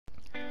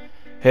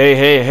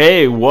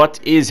Hey, what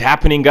is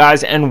happening,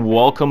 guys, and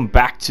welcome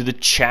back to the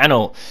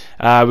channel.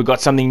 We've got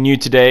something new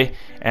today,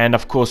 and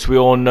of course we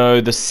all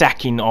know the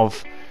sacking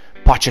of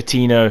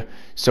Pochettino.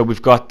 So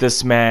we've got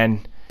this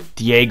man,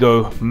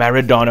 Diego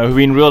Maradona, who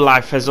in real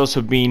life has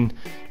also been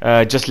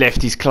just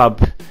left his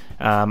club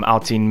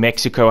out in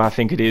Mexico, I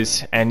think it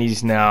is, and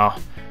he's now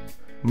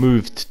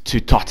moved to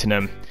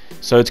Tottenham.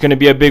 So it's going to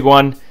be a big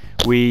one.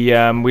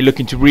 We're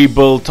looking to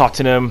rebuild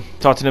Tottenham.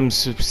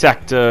 Tottenham's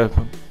sacked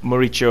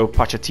Mauricio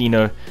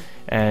Pochettino,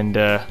 and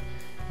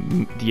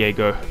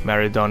Diego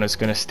Maradona is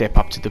going to step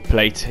up to the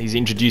plate. He's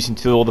introducing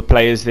to all the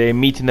players there,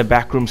 meeting the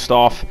backroom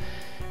staff,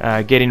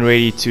 getting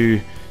ready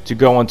to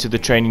go onto the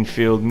training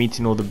field,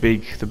 meeting all the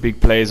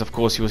big players. Of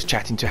course, he was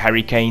chatting to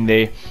Harry Kane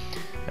there.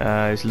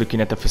 He's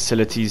looking at the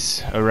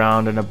facilities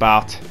around and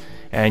about,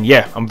 and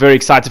yeah, I'm very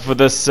excited for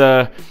this.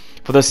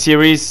 For this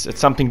series. It's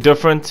something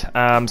different,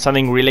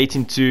 something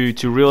relating to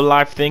real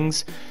life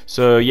things.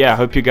 So yeah, I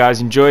hope you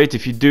guys enjoy it.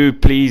 If you do,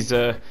 please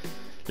let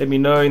me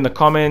know in the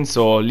comments,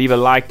 or leave a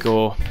like,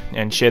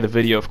 and share the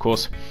video, of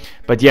course.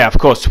 But yeah, of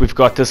course, we've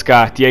got this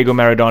guy, Diego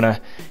Maradona.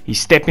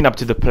 He's stepping up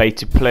to the plate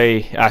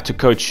to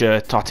coach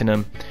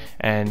Tottenham,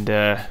 and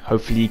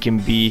hopefully he can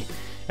be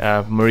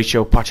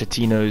Mauricio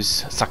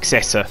Pochettino's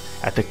successor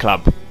at the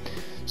club.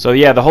 So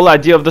yeah, the whole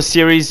idea of this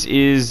series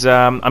is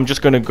I'm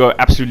just going to go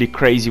absolutely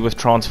crazy with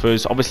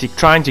transfers, obviously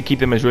trying to keep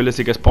them as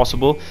realistic as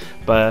possible,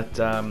 but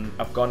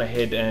I've gone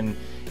ahead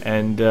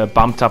and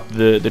bumped up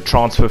the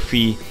transfer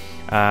fee,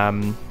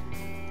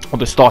 or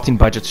the starting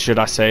budget, should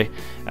I say.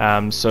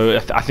 So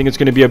I think it's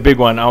going to be a big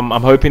one. I'm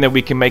hoping that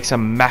we can make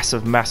some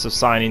massive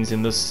signings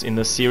in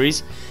this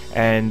series,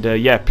 and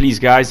yeah, please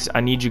guys,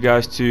 I need you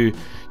guys to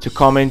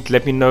comment,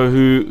 let me know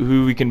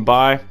who we can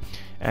buy,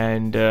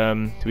 and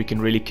we can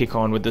really kick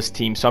on with this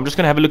team. So I'm just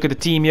going to have a look at the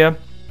team here.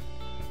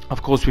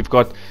 Of course, we've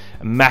got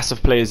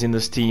massive players in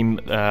this team,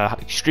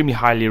 extremely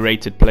highly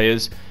rated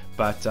players,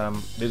 but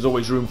there's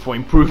always room for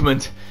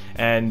improvement,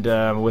 and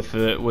with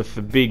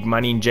the big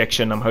money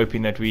injection, I'm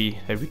hoping that we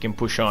can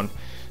push on.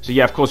 So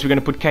yeah, of course, we're going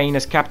to put Kane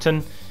as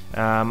captain.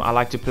 I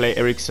like to play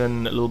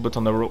Eriksen a little bit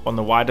on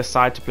the wider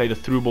side to play the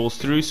through balls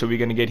through, so we're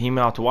going to get him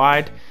out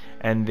wide,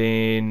 and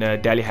then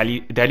Dele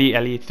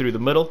Alli through the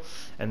middle,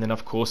 and then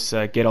of course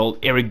get old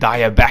Eric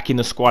Dyer back in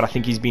the squad. I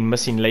think he's been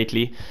missing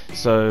lately,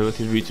 so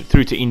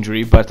through to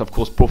injury, but of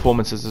course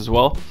performances as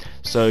well.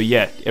 So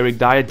yeah, Eric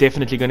Dyer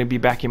definitely going to be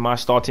back in my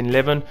starting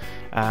 11.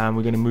 We're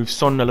going to move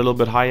Son a little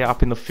bit higher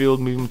up in the field,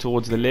 move him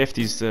towards the left.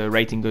 His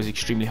rating goes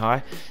extremely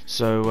high.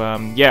 So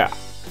yeah,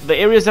 the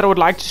areas that I would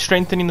like to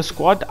strengthen in the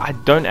squad, I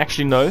don't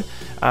actually know.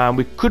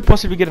 We could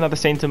possibly get another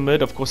centre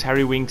mid. Of course,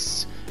 Harry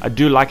Winks, I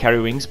do like Harry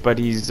Winks, but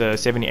he's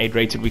 78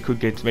 rated. We could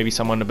get maybe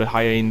someone a bit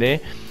higher in there.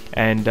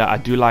 And I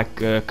do like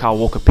Kyle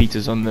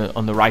Walker-Peters on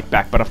the right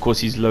back, but of course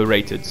he's low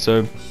rated.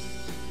 So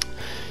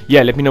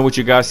yeah, let me know what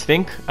you guys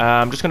think.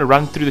 I'm just going to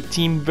run through the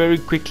team very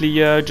quickly.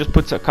 Just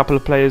put a couple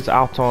of players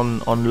out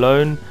on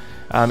loan.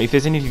 If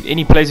there's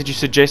any players that you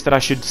suggest that I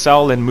should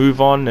sell and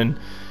move on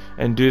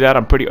and do that,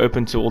 I'm pretty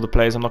open to all the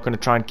players. I'm not going to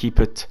try and keep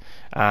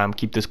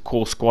this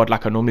core squad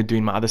like I normally do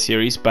in my other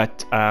series,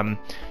 but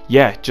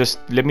yeah, just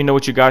let me know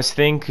what you guys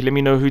think. Let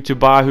me know who to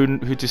buy, who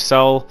to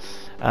sell.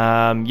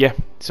 Yeah,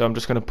 so I'm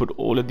just going to put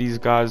all of these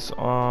guys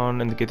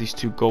on and get these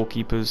two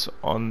goalkeepers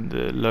on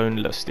the loan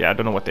list. Yeah, I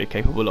don't know what they're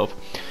capable of.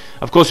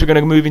 Of course, we're going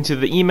to move into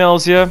the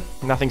emails here.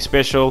 Nothing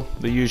special,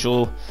 the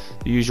usual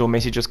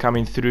messages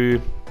coming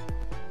through.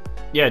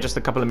 Yeah, just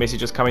a couple of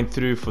messages coming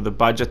through for the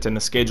budget and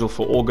the schedule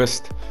for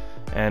August,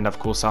 and of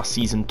course our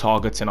season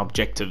targets and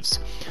objectives.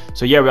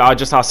 So yeah, our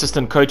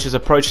assistant coaches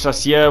approached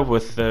us here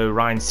with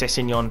Ryan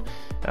Sessegnon.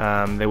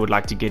 They would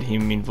like to get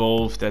him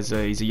involved as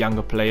he's a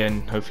younger player,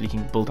 and hopefully he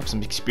can build up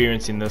some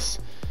experience in this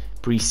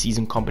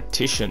pre-season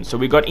competition. So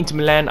we got Inter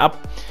Milan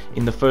up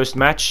in the first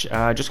match.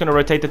 Just going to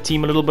rotate the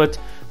team a little bit,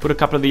 put a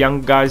couple of the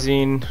young guys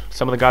in,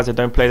 some of the guys that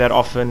don't play that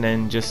often,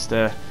 and just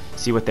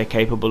see what they're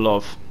capable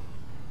of.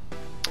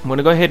 I'm going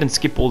to go ahead and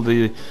skip all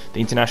the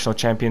International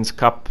Champions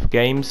Cup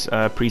games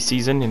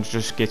pre-season, and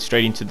just get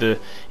straight into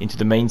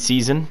the main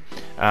season.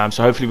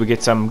 So hopefully we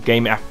get some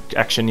game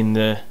action in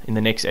the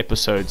next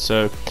episode.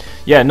 So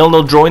yeah,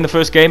 0-0 draw in the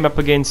first game up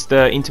against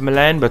Inter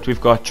Milan, but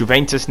we've got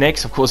Juventus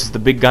next. Of course, it's the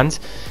big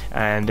guns,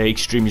 and they're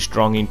extremely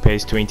strong in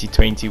PES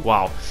 2020.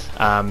 Wow,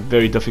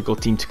 very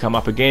difficult team to come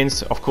up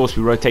against. Of course,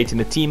 we're rotating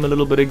the team a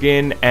little bit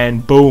again,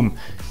 and boom,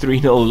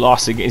 3-0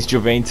 loss against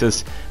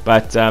Juventus.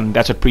 But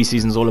that's what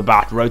pre-season's all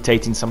about,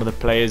 rotating some of the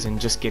players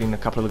and just getting a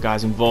couple of the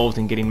guys involved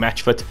and getting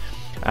match fit.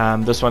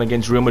 This one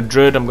against Real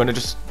Madrid, I'm going to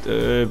just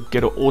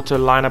get an auto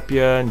lineup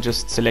here and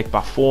just select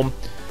by form,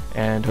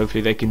 and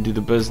hopefully they can do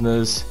the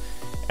business,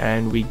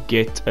 and we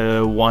get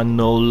a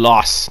 1-0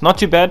 loss. Not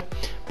too bad,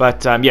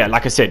 but yeah,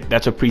 like I said,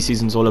 that's what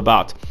pre-season's all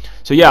about.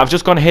 So yeah, I've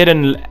just gone ahead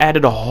and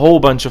added a whole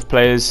bunch of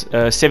players,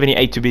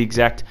 78 to be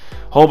exact,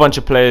 whole bunch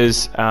of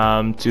players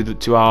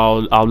to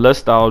our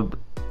list,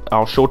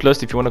 our short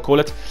list, if you want to call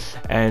it.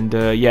 And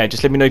yeah,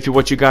 just let me know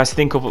what you guys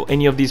think of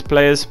any of these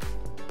players.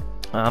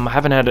 I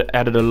haven't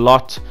added a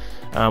lot.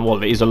 Well,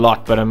 there is a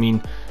lot, but I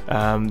mean,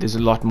 There's a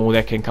lot more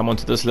that can come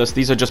onto this list.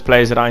 These are just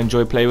players that I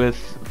enjoy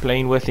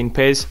playing with in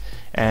PES,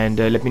 and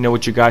let me know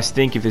what you guys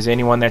think. If there's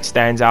anyone that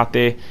stands out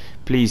there,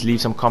 please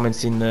leave some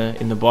comments in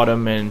the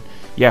bottom, and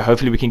yeah,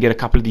 hopefully we can get a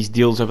couple of these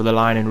deals over the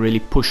line and really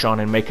push on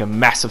and make a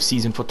massive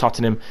season for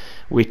Tottenham,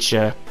 which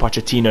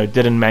Pochettino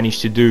didn't manage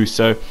to do.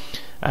 So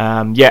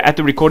yeah, at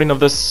the recording of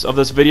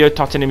this video,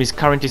 Tottenham is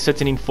currently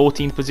sitting in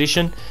 14th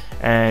position,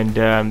 and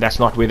that's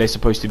not where they're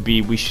supposed to be.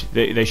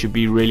 They should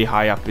be really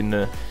high up in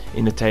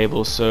the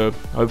table. So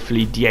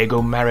hopefully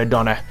Diego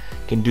Maradona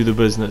can do the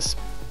business.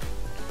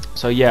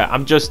 So yeah,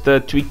 I'm just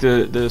tweaked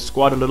the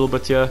squad a little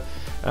bit here.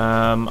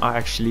 I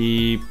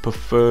actually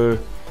prefer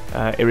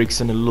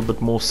Eriksen a little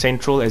bit more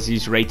central, as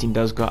his rating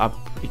does go up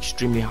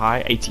extremely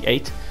high,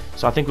 88.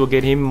 So I think we'll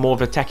get him more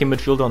of attacking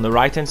midfielder on the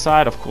right hand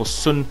side. Of course,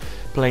 Sun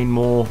playing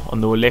more on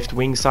the left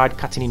wing side,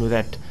 cutting in with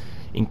that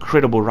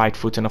incredible right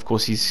foot, and of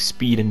course his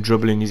speed and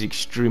dribbling is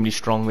extremely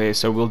strong there,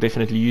 so we'll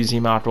definitely use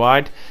him out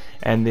wide.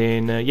 And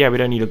then yeah, we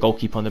don't need a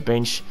goalkeeper on the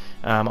bench.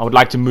 I would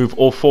like to move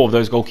all 4 of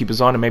those goalkeepers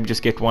on and maybe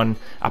just get one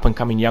up and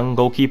coming young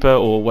goalkeeper,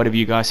 or whatever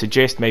you guys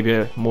suggest, maybe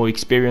a more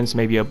experienced,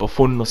 maybe a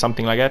Buffon or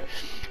something like that.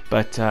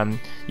 But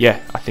yeah,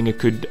 I think it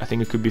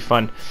could be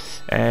fun.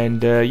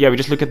 And yeah, we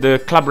just look at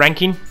the club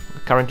ranking.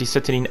 Currently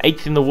sitting in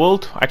 8th in the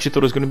world. I actually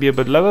thought it was going to be a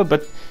bit lower,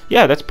 but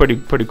yeah, that's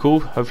pretty cool.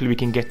 Hopefully we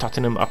can get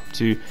Tottenham up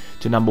to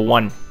number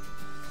 1.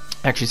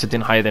 Actually sitting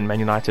higher than Man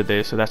United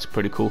there, so that's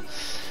pretty cool.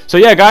 So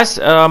yeah, guys,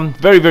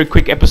 very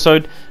quick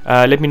episode.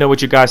 Let me know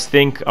what you guys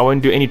think. I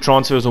won't do any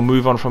transfers or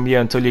move on from here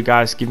until you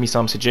guys give me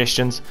some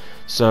suggestions.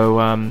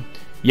 So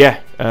yeah,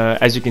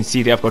 as you can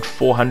see there, I've got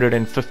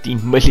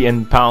 £415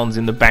 million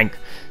in the bank.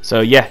 So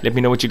yeah, let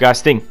me know what you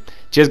guys think.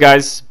 Cheers,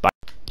 guys. Bye.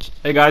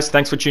 Hey guys,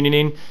 thanks for tuning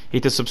in.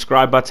 Hit the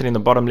subscribe button in the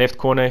bottom left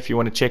corner if you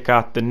want to check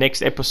out the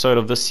next episode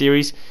of this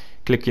series.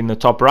 Click in the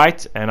top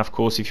right, and of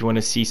course if you want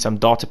to see some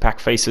data pack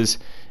faces,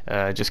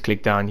 just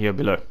click down here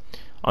below.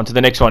 On to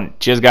the next one.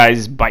 Cheers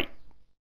guys, bye.